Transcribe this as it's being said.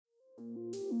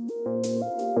My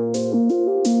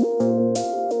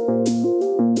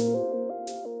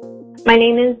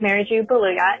name is Mariju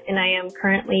Balugat, and I am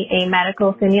currently a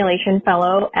medical simulation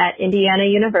fellow at Indiana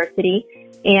University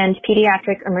and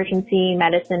pediatric emergency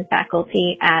medicine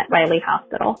faculty at Riley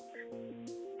Hospital.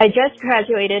 I just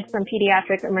graduated from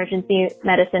pediatric emergency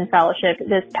medicine fellowship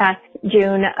this past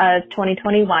June of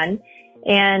 2021,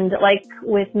 and like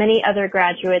with many other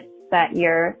graduates that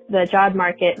year, the job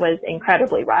market was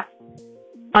incredibly rough.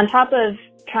 On top of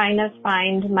trying to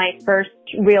find my first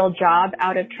real job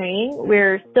out of training,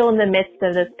 we're still in the midst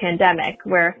of this pandemic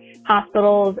where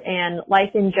hospitals and life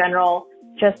in general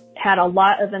just had a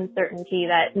lot of uncertainty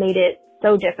that made it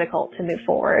so difficult to move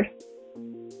forward.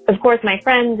 Of course, my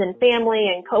friends and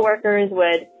family and coworkers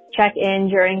would check in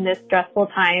during this stressful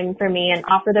time for me and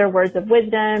offer their words of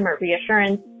wisdom or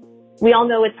reassurance. We all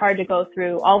know it's hard to go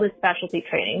through all this specialty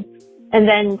training, and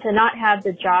then to not have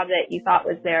the job that you thought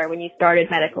was there when you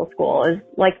started medical school is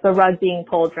like the rug being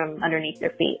pulled from underneath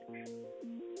your feet.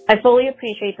 I fully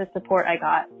appreciate the support I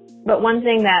got, but one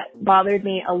thing that bothered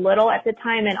me a little at the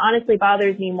time, and honestly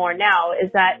bothers me more now, is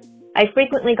that I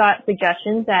frequently got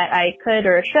suggestions that I could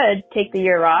or should take the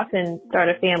year off and start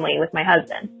a family with my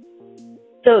husband.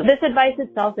 So this advice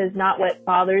itself is not what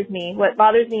bothers me. What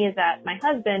bothers me is that my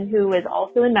husband, who is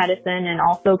also in medicine and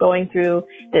also going through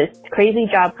this crazy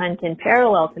job hunt in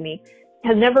parallel to me,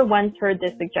 has never once heard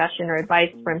this suggestion or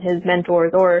advice from his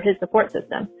mentors or his support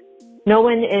system. No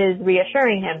one is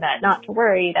reassuring him that not to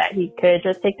worry, that he could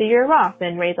just take the year off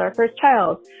and raise our first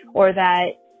child, or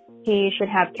that he should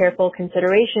have careful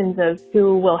considerations of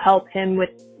who will help him with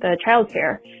the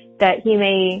childcare, that he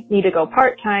may need to go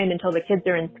part-time until the kids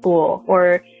are in school,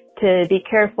 or to be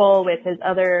careful with his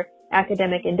other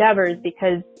academic endeavors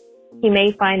because he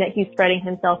may find that he's spreading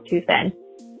himself too thin.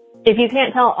 If you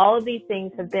can't tell, all of these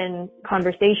things have been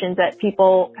conversations that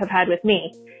people have had with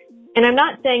me. And I'm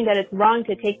not saying that it's wrong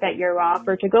to take that year off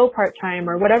or to go part-time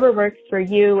or whatever works for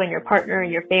you and your partner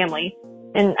and your family.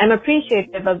 And I'm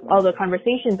appreciative of all the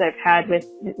conversations I've had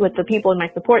with the people in my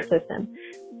support system.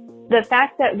 The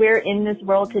fact that we're in this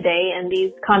world today and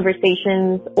these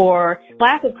conversations or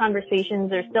lack of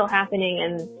conversations are still happening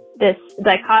in this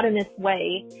dichotomous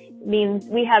way means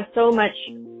we have so much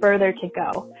further to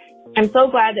go. I'm so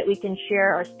glad that we can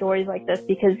share our stories like this,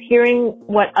 because hearing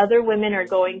what other women are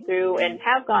going through and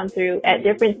have gone through at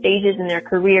different stages in their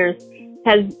careers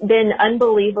has been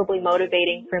unbelievably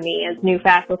motivating for me as new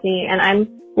faculty, and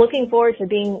I'm looking forward to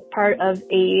being part of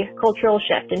a cultural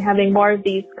shift and having more of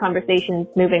these conversations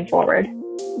moving forward.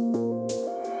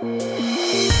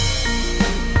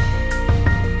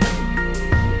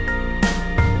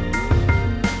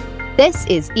 This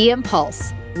is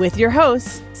eImpulse with your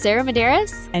hosts, Sarah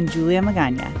Medeiros and Julia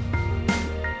Magana.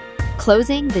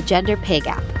 Closing the gender pay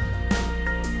gap.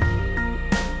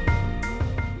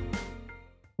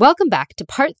 Welcome back to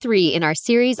part 3 in our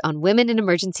series on women in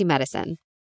emergency medicine.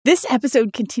 This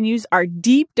episode continues our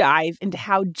deep dive into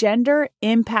how gender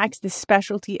impacts the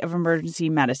specialty of emergency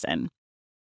medicine.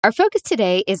 Our focus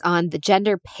today is on the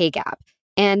gender pay gap.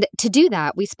 And to do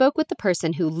that, we spoke with the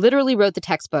person who literally wrote the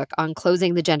textbook on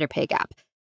closing the gender pay gap.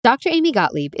 Dr. Amy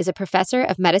Gottlieb is a professor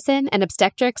of medicine and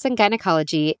obstetrics and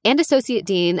gynecology and associate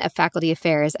dean of faculty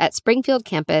affairs at Springfield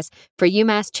campus for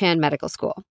UMass Chan Medical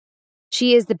School.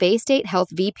 She is the Bay State Health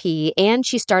VP, and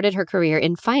she started her career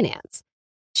in finance.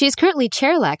 She is currently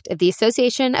chair-elect of the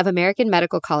Association of American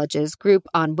Medical Colleges group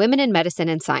on women in medicine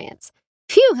and science.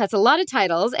 Phew, that's a lot of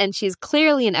titles, and she's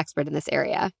clearly an expert in this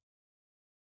area.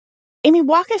 Amy,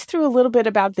 walk us through a little bit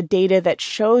about the data that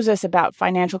shows us about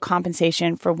financial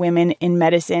compensation for women in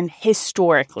medicine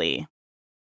historically.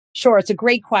 Sure, it's a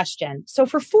great question. So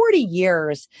for 40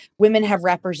 years, women have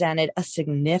represented a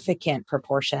significant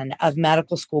proportion of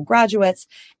medical school graduates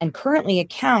and currently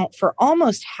account for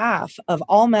almost half of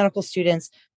all medical students,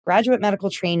 graduate medical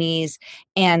trainees,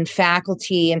 and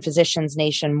faculty and physicians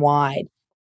nationwide.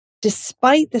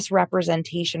 Despite this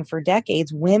representation for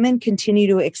decades, women continue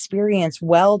to experience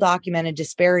well-documented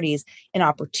disparities in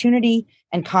opportunity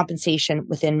and compensation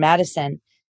within medicine.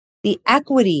 The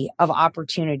equity of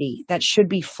opportunity that should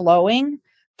be flowing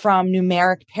from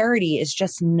numeric parity is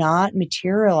just not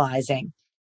materializing.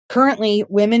 Currently,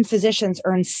 women physicians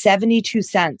earn 72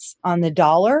 cents on the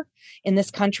dollar in this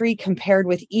country compared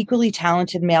with equally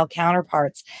talented male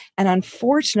counterparts. And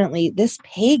unfortunately, this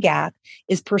pay gap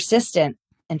is persistent.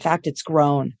 In fact, it's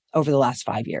grown over the last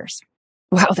 5 years.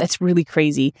 Wow, that's really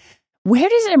crazy. Where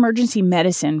does emergency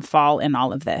medicine fall in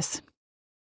all of this?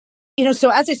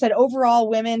 So as I said, overall,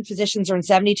 women physicians earn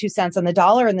 72 cents on the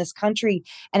dollar in this country.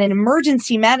 And in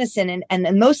emergency medicine,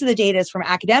 and most of the data is from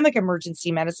academic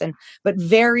emergency medicine, but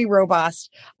very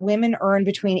robust, women earn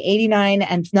between 89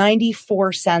 and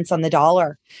 94 cents on the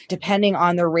dollar, depending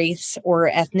on their race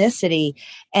or ethnicity.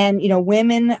 And,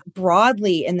 women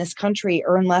broadly in this country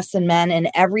earn less than men in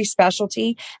every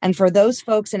specialty. And for those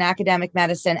folks in academic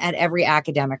medicine, at every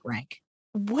academic rank.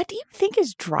 What do you think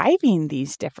is driving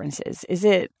these differences? Is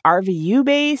it RVU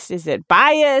based? Is it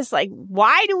bias?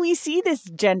 Why do we see this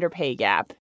gender pay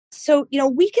gap? So,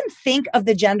 we can think of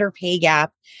the gender pay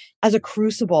gap as a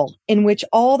crucible in which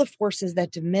all the forces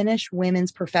that diminish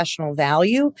women's professional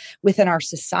value within our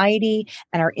society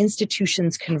and our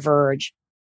institutions converge.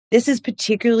 This is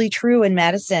particularly true in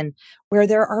medicine, where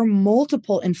there are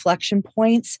multiple inflection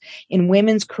points in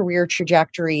women's career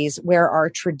trajectories where our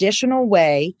traditional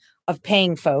way of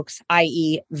paying folks,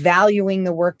 i.e., valuing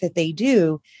the work that they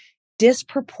do,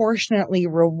 disproportionately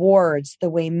rewards the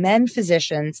way men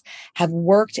physicians have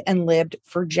worked and lived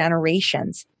for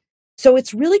generations. So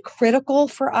it's really critical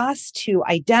for us to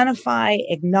identify,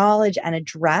 acknowledge, and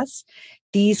address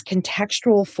these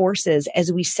contextual forces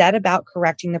as we set about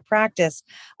correcting the practice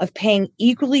of paying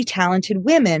equally talented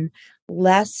women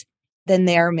less than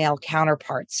their male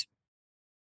counterparts.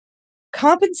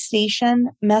 Compensation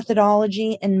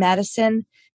methodology in medicine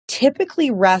typically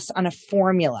rests on a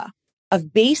formula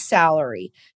of base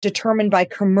salary determined by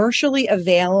commercially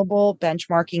available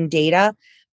benchmarking data,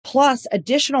 plus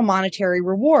additional monetary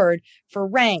reward for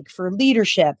rank, for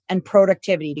leadership, and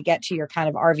productivity, to get to your kind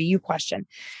of RVU question.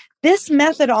 This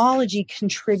methodology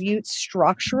contributes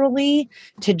structurally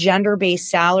to gender-based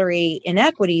salary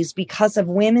inequities because of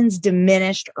women's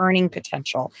diminished earning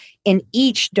potential in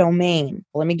each domain.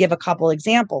 Let me give a couple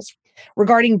examples.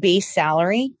 Regarding base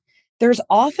salary, there's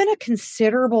often a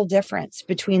considerable difference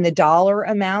between the dollar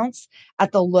amounts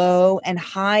at the low and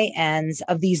high ends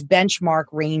of these benchmark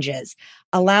ranges,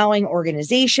 allowing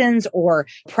organizations or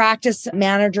practice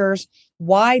managers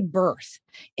wide berth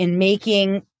in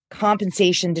making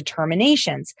compensation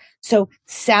determinations. So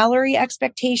salary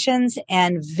expectations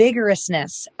and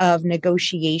vigorousness of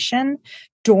negotiation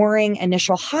during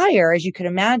initial hire, as you could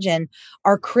imagine,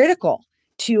 are critical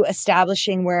to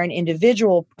establishing where an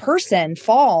individual person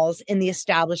falls in the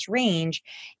established range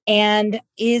and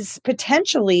is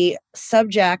potentially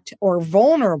subject or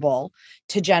vulnerable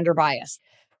to gender bias.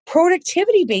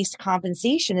 Productivity-based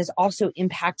compensation is also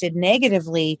impacted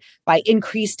negatively by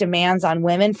increased demands on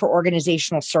women for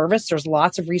organizational service. There's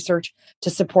lots of research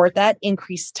to support that.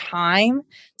 Increased time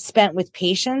spent with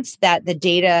patients that the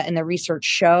data and the research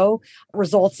show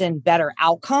results in better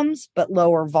outcomes, but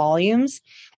lower volumes,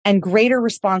 and greater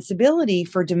responsibility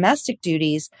for domestic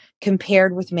duties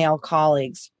compared with male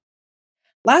colleagues.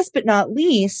 Last but not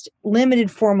least,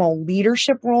 limited formal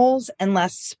leadership roles and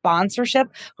less sponsorship.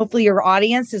 Hopefully your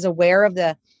audience is aware of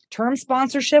the term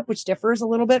sponsorship, which differs a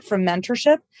little bit from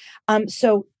mentorship.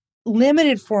 So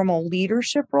limited formal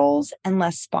leadership roles and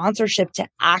less sponsorship to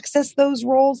access those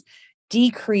roles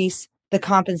decrease the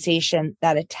compensation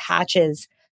that attaches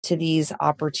to these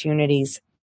opportunities.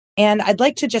 And I'd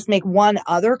like to just make one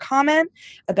other comment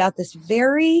about this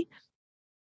very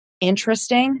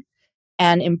interesting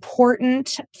an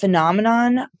important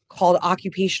phenomenon called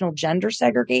occupational gender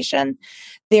segregation.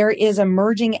 There is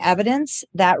emerging evidence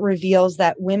that reveals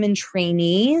that women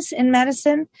trainees in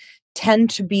medicine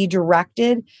tend to be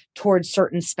directed towards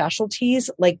certain specialties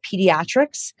like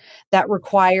pediatrics that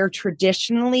require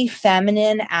traditionally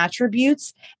feminine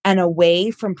attributes and away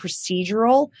from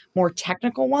procedural, more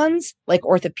technical ones like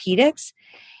orthopedics.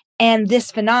 And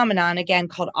this phenomenon, again,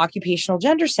 called occupational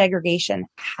gender segregation,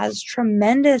 has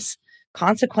tremendous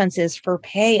consequences for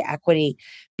pay equity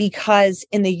because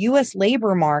in the U.S.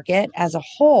 labor market as a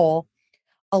whole,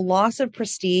 a loss of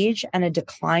prestige and a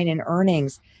decline in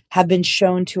earnings have been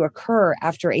shown to occur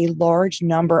after a large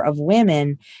number of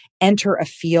women enter a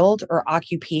field or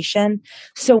occupation.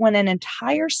 So when an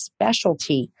entire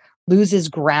specialty loses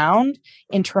ground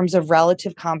in terms of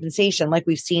relative compensation, like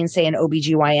we've seen, say, in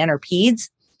OBGYN or PEDS,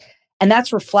 and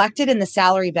that's reflected in the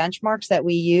salary benchmarks that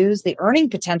we use, the earning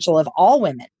potential of all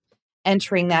women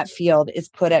entering that field is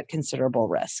put at considerable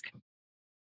risk.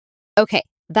 Okay,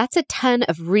 that's a ton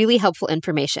of really helpful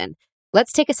information.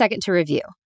 Let's take a second to review.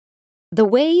 The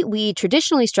way we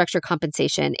traditionally structure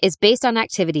compensation is based on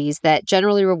activities that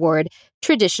generally reward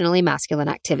traditionally masculine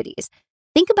activities.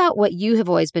 Think about what you have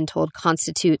always been told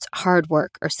constitutes hard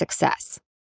work or success.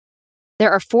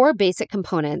 There are 4 basic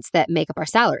components that make up our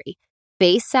salary: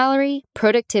 base salary,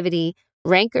 productivity,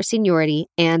 rank or seniority,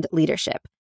 and leadership.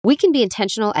 We can be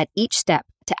intentional at each step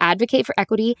to advocate for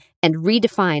equity and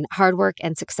redefine hard work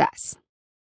and success.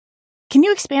 Can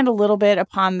you expand a little bit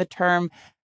upon the term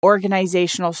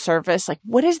organizational service? Like,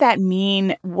 what does that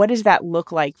mean? What does that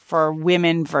look like for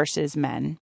women versus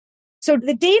men? So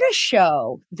the data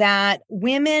show that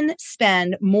women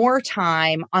spend more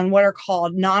time on what are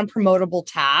called non-promotable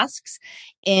tasks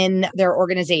in their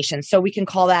organization. So we can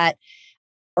call that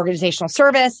organizational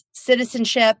service,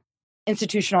 citizenship,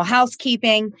 institutional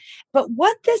housekeeping. But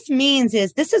what this means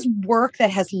is this is work that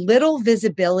has little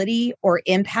visibility or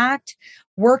impact,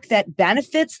 work that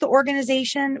benefits the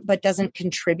organization but doesn't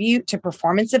contribute to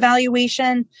performance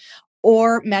evaluation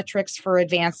or metrics for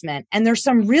advancement. And there's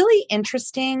some really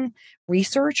interesting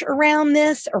research around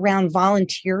this, around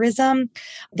volunteerism,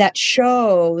 that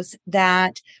shows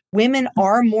that women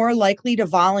are more likely to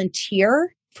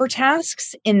volunteer for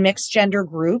tasks in mixed gender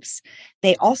groups.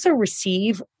 They also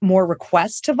receive more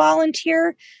requests to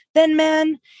volunteer than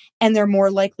men, and they're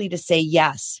more likely to say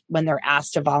yes when they're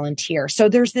asked to volunteer. So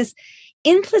there's this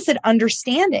implicit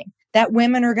understanding that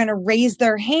women are going to raise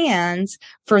their hands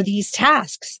for these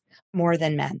tasks more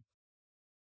than men.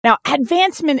 Now,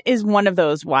 advancement is one of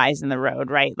those Ys in the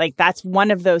road, right? Like that's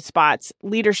one of those spots,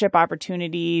 leadership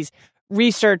opportunities,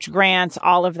 research grants,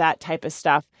 all of that type of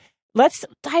stuff. Let's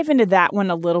dive into that one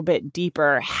a little bit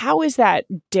deeper. How is that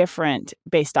different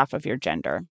based off of your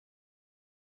gender?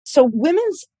 So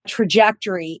women's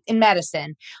trajectory in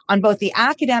medicine on both the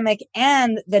academic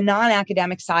and the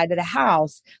non-academic side of the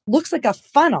house looks like a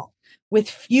funnel. With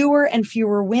fewer and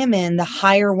fewer women, the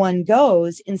higher one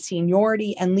goes in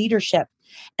seniority and leadership.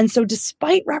 And so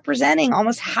despite representing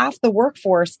almost half the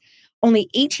workforce, only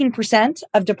 18%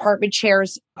 of department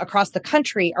chairs across the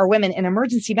country are women. In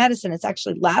emergency medicine, it's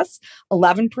actually less,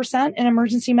 11% in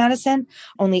emergency medicine.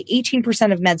 Only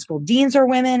 18% of med school deans are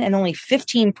women, and only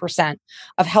 15%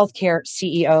 of healthcare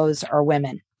CEOs are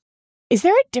women. Is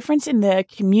there a difference in the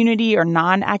community or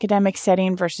non-academic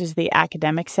setting versus the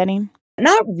academic setting?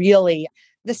 Not really.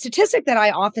 The statistic that I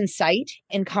often cite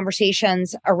in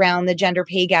conversations around the gender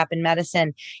pay gap in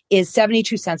medicine is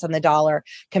 72 cents on the dollar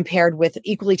compared with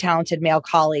equally talented male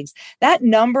colleagues. That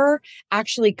number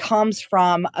actually comes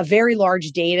from a very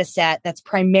large data set that's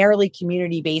primarily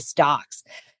community-based docs.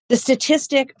 The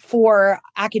statistic for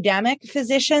academic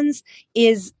physicians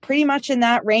is pretty much in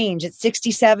that range. It's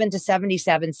 67 to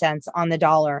 77 cents on the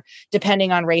dollar,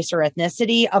 depending on race or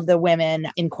ethnicity of the women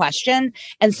in question.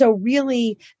 And so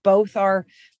really, both are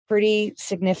pretty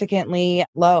significantly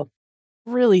low.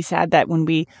 Really sad that when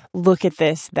we look at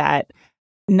this, that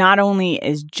not only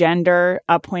is gender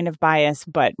a point of bias,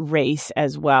 but race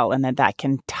as well, and that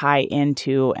can tie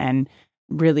into and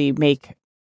really make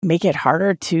it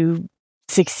harder to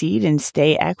succeed and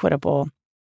stay equitable.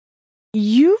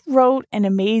 You wrote an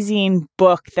amazing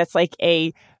book that's like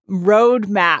a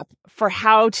roadmap for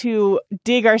how to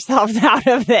dig ourselves out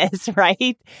of this,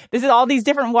 right? This is all these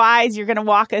different whys. You're going to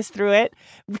walk us through it.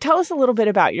 Tell us a little bit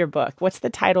about your book. What's the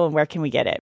title and where can we get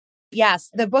it?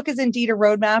 Yes, the book is indeed a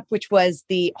roadmap, which was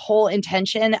the whole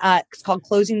intention. It's called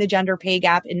Closing the Gender Pay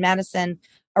Gap in Medicine,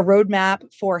 a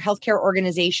roadmap for healthcare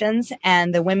organizations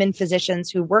and the women physicians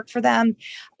who work for them.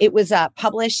 It was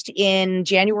published in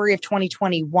January of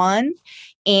 2021.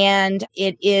 And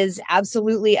it is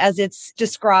absolutely as it's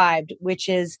described, which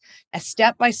is a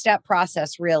step-by-step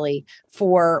process, really,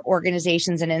 for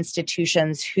organizations and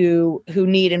institutions who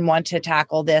need and want to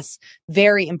tackle this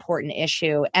very important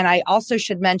issue. And I also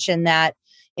should mention that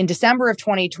in December of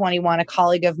 2021, a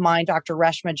colleague of mine, Dr.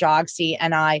 Reshma Jogsi,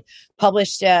 and I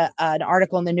published an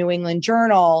article in the New England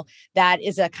Journal that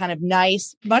is a kind of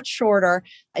nice, much shorter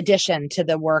addition to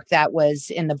the work that was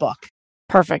in the book.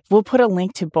 Perfect. We'll put a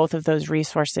link to both of those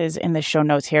resources in the show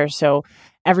notes here so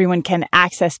everyone can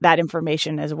access that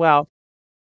information as well.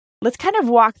 Let's kind of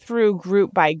walk through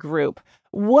group by group.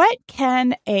 What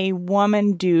can a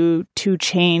woman do to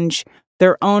change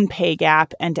their own pay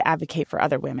gap and to advocate for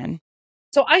other women?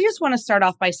 So I just want to start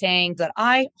off by saying that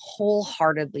I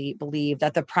wholeheartedly believe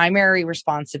that the primary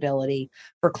responsibility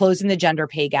for closing the gender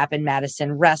pay gap in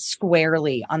medicine rests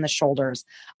squarely on the shoulders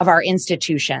of our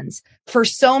institutions for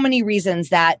so many reasons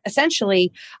that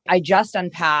essentially I just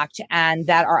unpacked and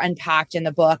that are unpacked in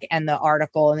the book and the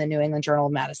article in the New England Journal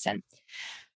of Medicine.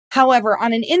 However,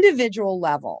 on an individual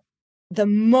level, the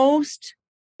most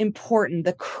important,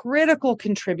 the critical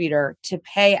contributor to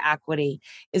pay equity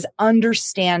is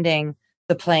understanding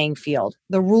the playing field,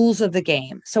 the rules of the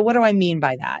game. So what do I mean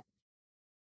by that?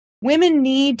 Women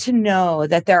need to know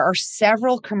that there are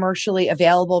several commercially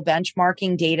available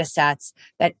benchmarking data sets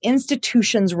that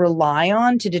institutions rely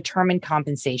on to determine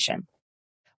compensation.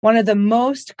 One of the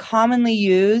most commonly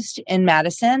used in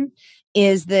medicine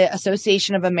is the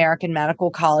Association of American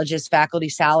Medical Colleges Faculty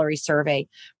Salary Survey,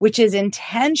 which has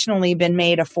intentionally been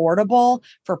made affordable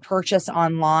for purchase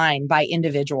online by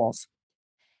individuals.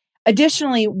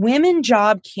 Additionally, women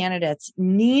job candidates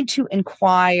need to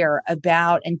inquire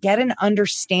about and get an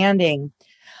understanding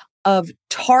of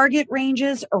target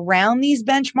ranges around these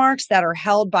benchmarks that are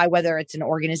held by whether it's an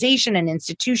organization, an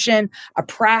institution, a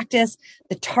practice,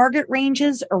 the target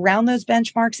ranges around those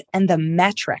benchmarks and the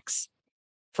metrics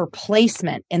for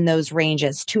placement in those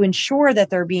ranges to ensure that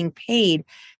they're being paid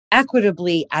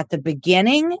equitably at the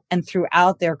beginning and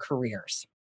throughout their careers.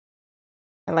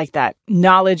 I like that.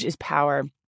 Knowledge is power.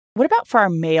 What about for our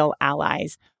male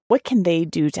allies? What can they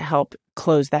do to help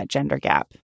close that gender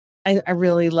gap? I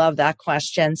really love that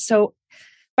question. So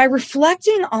by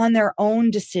reflecting on their own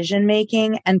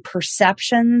decision-making and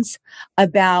perceptions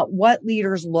about what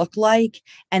leaders look like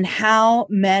and how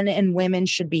men and women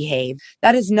should behave,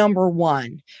 that is number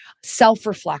one,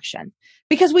 self-reflection.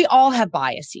 Because we all have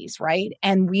biases, right?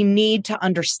 And we need to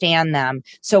understand them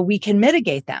so we can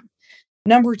mitigate them.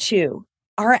 Number two,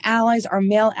 our allies, our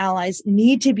male allies,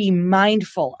 need to be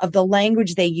mindful of the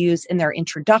language they use in their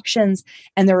introductions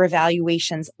and their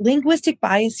evaluations. Linguistic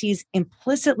biases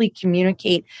implicitly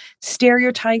communicate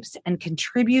stereotypes and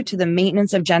contribute to the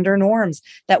maintenance of gender norms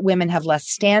that women have less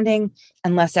standing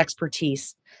and less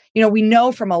expertise. You know, we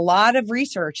know from a lot of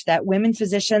research that women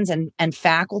physicians and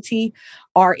faculty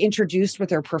are introduced with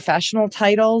their professional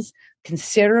titles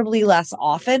considerably less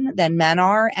often than men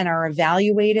are and are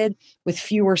evaluated with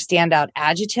fewer standout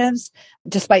adjectives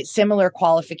despite similar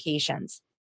qualifications.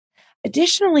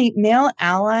 Additionally, male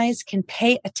allies can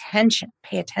pay attention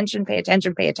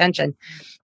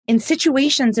in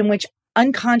situations in which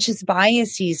unconscious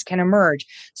biases can emerge.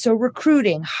 So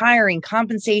recruiting, hiring,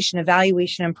 compensation,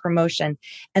 evaluation, and promotion.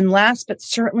 And last but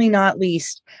certainly not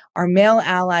least, our male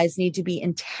allies need to be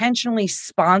intentionally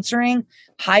sponsoring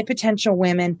high potential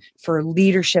women for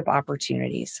leadership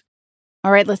opportunities.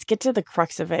 All right, let's get to the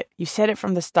crux of it. You said it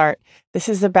from the start. This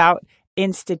is about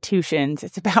institutions.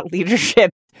 It's about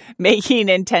leadership, making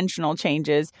intentional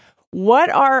changes. What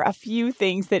are a few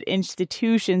things that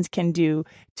institutions can do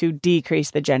to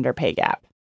decrease the gender pay gap?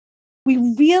 We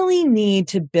really need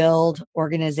to build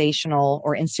organizational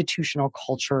or institutional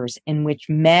cultures in which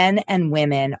men and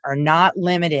women are not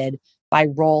limited by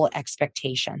role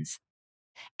expectations.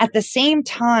 At the same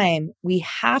time, we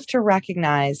have to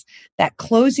recognize that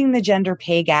closing the gender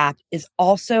pay gap is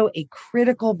also a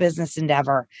critical business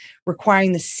endeavor,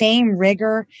 requiring the same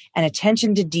rigor and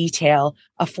attention to detail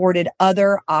afforded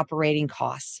other operating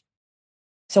costs.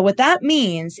 So what that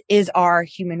means is our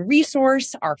human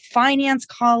resource, our finance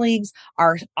colleagues,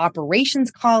 our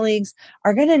operations colleagues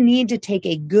are going to need to take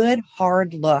a good,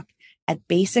 hard look at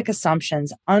basic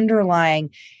assumptions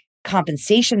underlying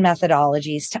compensation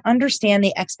methodologies to understand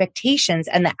the expectations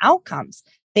and the outcomes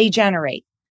they generate.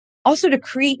 Also to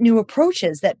create new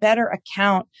approaches that better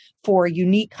account for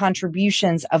unique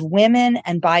contributions of women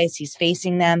and biases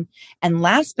facing them. And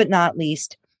last but not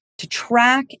least, to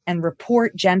track and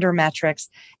report gender metrics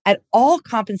at all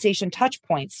compensation touch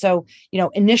points. So,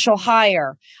 initial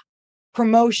hire,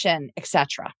 promotion,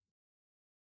 etc.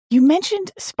 You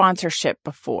mentioned sponsorship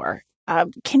before.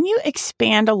 Can you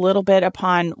expand a little bit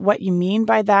upon what you mean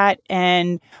by that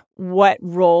and what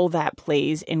role that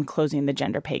plays in closing the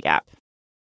gender pay gap?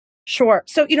 Sure.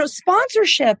 So,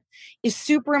 sponsorship is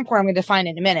super important. I'm going to define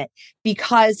it in a minute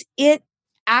because it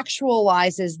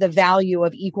actualizes the value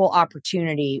of equal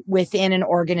opportunity within an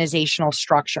organizational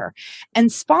structure. And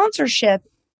sponsorship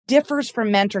differs from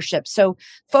mentorship. So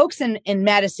folks in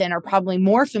medicine are probably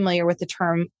more familiar with the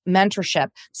term mentorship.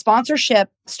 Sponsorship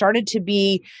started to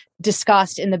be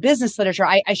discussed in the business literature.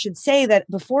 I should say that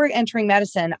before entering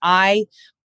medicine, I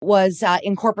was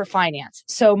in corporate finance.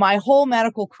 So my whole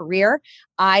medical career,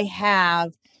 I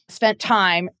have spent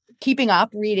time keeping up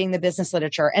reading the business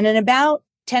literature. And in about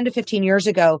 10 to 15 years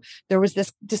ago, there was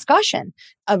this discussion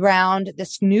around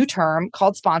this new term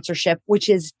called sponsorship, which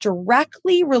is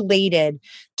directly related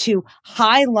to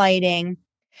highlighting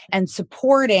and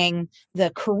supporting the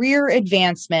career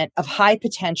advancement of high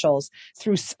potentials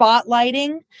through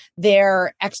spotlighting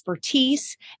their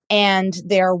expertise and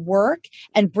their work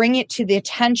and bring it to the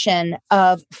attention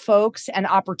of folks and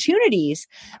opportunities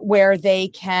where they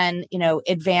can,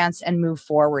 advance and move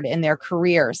forward in their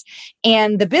careers.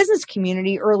 And the business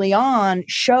community early on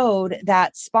showed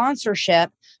that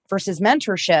sponsorship versus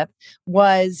mentorship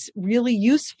was really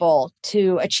useful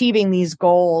to achieving these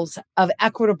goals of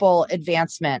equitable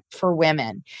advancement for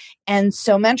women. And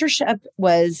so mentorship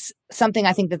was something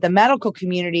I think that the medical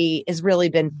community has really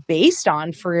been based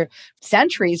on for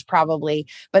centuries, probably.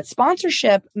 But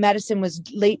sponsorship medicine was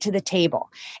late to the table.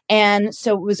 And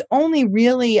so it was only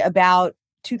really about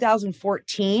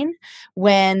 2014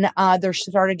 when there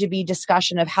started to be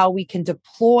discussion of how we can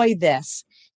deploy this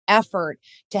effort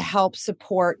to help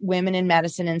support women in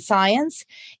medicine and science.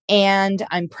 And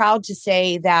I'm proud to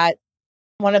say that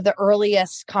one of the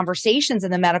earliest conversations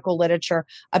in the medical literature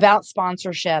about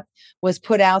sponsorship was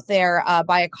put out there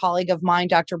by a colleague of mine,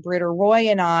 Dr. Britta Roy,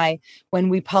 and I, when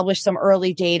we published some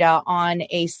early data on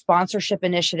a sponsorship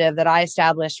initiative that I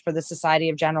established for the Society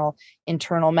of General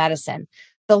Internal Medicine.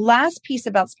 The last piece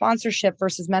about sponsorship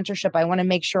versus mentorship I want to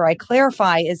make sure I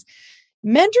clarify is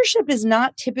mentorship is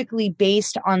not typically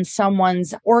based on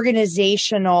someone's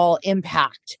organizational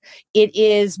impact. It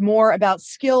is more about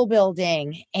skill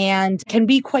building and can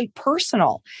be quite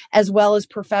personal as well as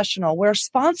professional, where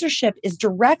sponsorship is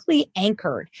directly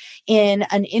anchored in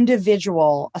an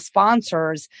individual, a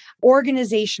sponsor's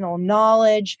organizational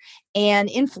knowledge and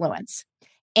influence.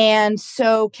 And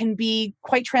so can be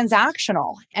quite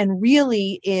transactional and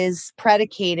really is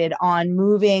predicated on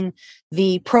moving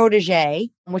the protege,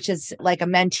 which is like a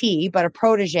mentee, but a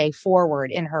protege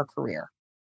forward in her career.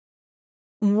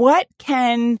 What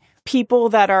can people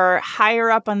that are higher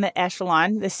up on the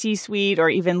echelon, the C-suite, or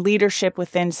even leadership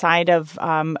within side of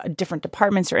different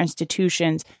departments or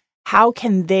institutions, how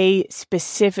can they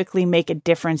specifically make a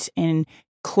difference in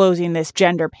closing this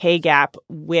gender pay gap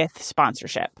with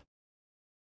sponsorship?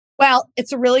 Well,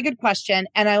 it's a really good question.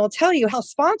 And I will tell you how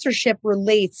sponsorship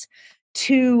relates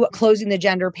to closing the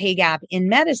gender pay gap in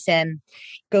medicine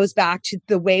goes back to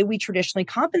the way we traditionally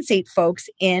compensate folks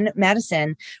in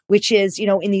medicine, which is,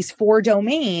 in these 4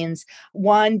 domains,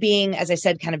 one being, as I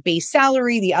said, kind of base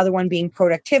salary, the other one being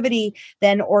productivity,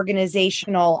 then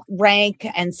organizational rank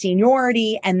and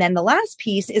seniority, and then the last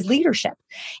piece is leadership.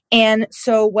 And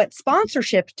so what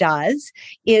sponsorship does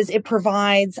is it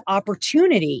provides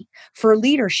opportunity for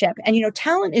leadership. And,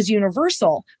 talent is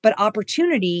universal, but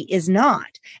opportunity is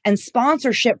not. And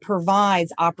sponsorship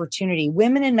provides opportunity.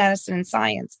 Women in medicine and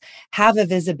science have a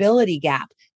visibility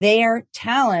gap. Their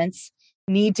talents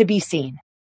need to be seen.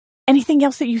 Anything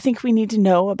else that you think we need to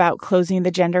know about closing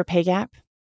the gender pay gap?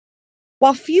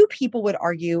 While few people would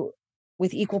argue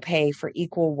with equal pay for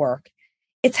equal work,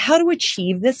 it's how to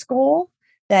achieve this goal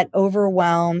that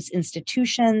overwhelms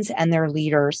institutions and their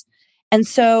leaders. And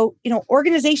so,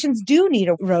 organizations do need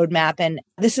a roadmap. And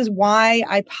this is why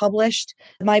I published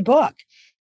my book.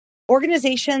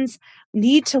 Organizations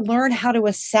need to learn how to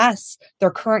assess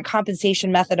their current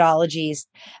compensation methodologies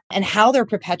and how they're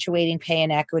perpetuating pay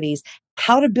inequities,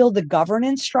 how to build the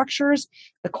governance structures,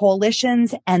 the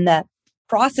coalitions, and the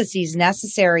processes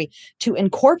necessary to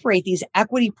incorporate these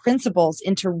equity principles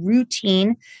into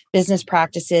routine business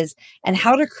practices, and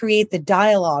how to create the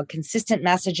dialogue, consistent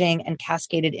messaging, and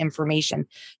cascaded information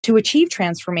to achieve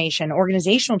transformation,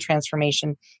 organizational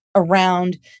transformation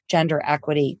around gender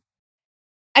equity.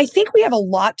 I think we have a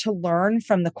lot to learn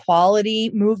from the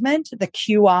quality movement, the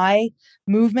QI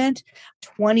movement.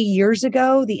 20 years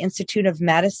ago, the Institute of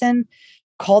Medicine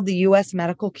called the U.S.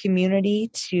 medical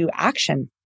community to action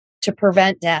to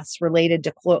prevent deaths related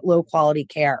to low quality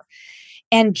care.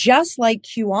 And just like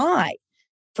QI,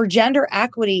 for gender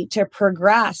equity to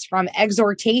progress from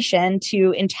exhortation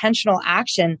to intentional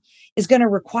action is going to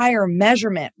require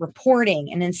measurement, reporting,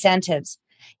 and incentives.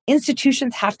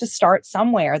 Institutions have to start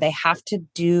somewhere. They have to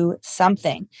do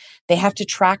something. They have to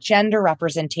track gender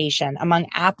representation among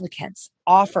applicants,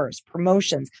 offers,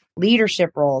 promotions,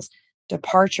 leadership roles,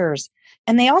 departures.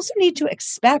 And they also need to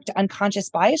expect unconscious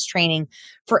bias training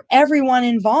for everyone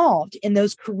involved in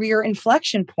those career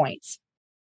inflection points.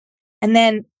 And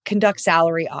then conduct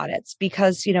salary audits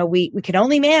because, we can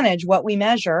only manage what we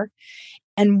measure.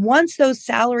 And once those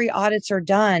salary audits are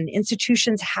done,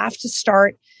 institutions have to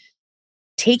start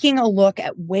taking a look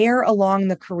at where along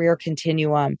the career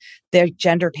continuum the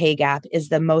gender pay gap is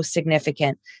the most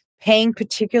significant, paying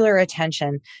particular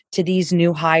attention to these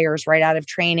new hires right out of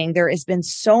training. There has been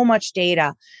so much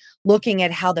data looking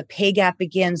at how the pay gap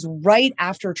begins right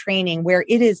after training, where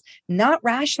it is not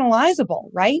rationalizable,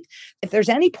 right? If there's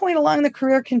any point along the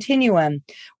career continuum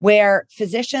where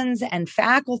physicians and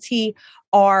faculty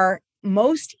are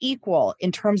most equal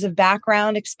in terms of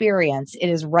background experience, it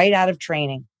is right out of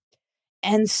training.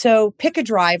 And so pick a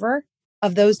driver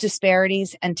of those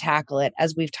disparities and tackle it,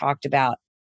 as we've talked about.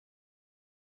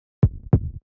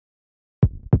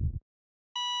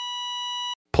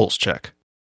 Pulse check.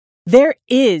 There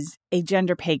is a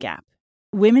gender pay gap.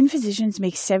 Women physicians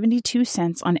make 72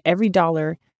 cents on every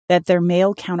dollar that their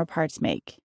male counterparts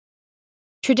make.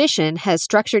 Tradition has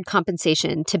structured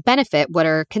compensation to benefit what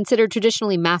are considered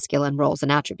traditionally masculine roles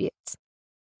and attributes.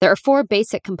 There are 4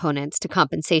 basic components to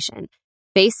compensation: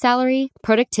 base salary,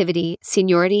 productivity,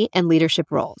 seniority, and leadership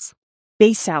roles.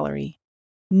 Base salary.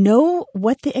 Know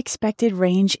what the expected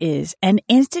range is. An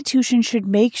institution should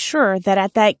make sure that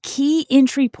at that key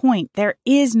entry point, there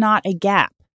is not a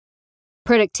gap.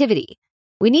 Productivity.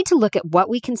 We need to look at what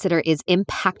we consider is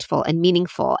impactful and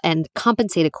meaningful and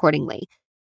compensate accordingly.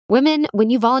 Women, when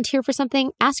you volunteer for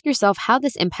something, ask yourself how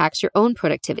this impacts your own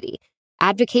productivity.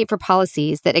 Advocate for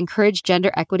policies that encourage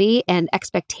gender equity and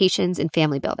expectations in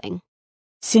family building.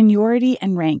 Seniority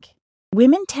and rank.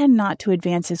 Women tend not to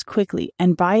advance as quickly,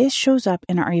 and bias shows up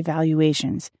in our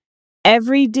evaluations.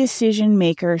 Every decision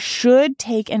maker should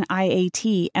take an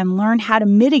IAT and learn how to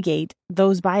mitigate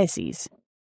those biases.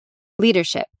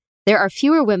 Leadership. There are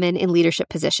fewer women in leadership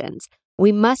positions.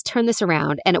 We must turn this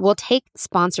around, and it will take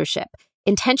sponsorship,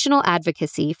 intentional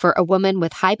advocacy for a woman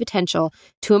with high potential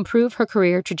to improve her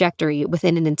career trajectory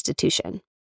within an institution.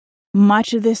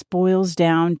 Much of this boils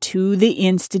down to the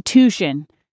institution.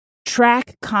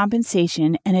 Track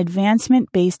compensation and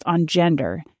advancement based on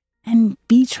gender, and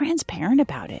be transparent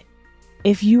about it.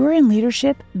 If you are in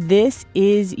leadership, this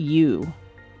is you.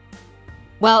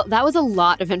 Well, that was a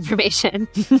lot of information.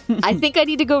 I think I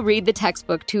need to go read the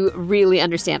textbook to really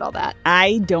understand all that.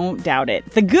 I don't doubt it.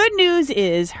 The good news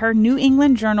is her New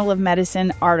England Journal of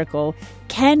Medicine article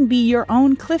can be your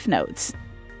own Cliff Notes.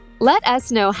 Let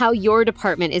us know how your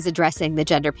department is addressing the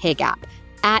gender pay gap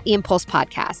at eImpulse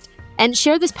Podcast. And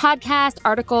share this podcast,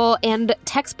 article, and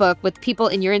textbook with people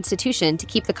in your institution to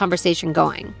keep the conversation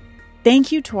going.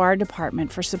 Thank you to our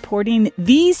department for supporting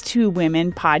these 2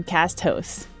 women podcast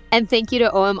hosts. And thank you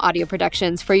to OM Audio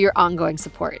Productions for your ongoing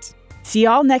support. See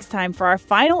y'all next time for our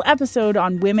final episode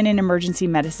on women in emergency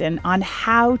medicine on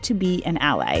how to be an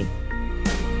ally.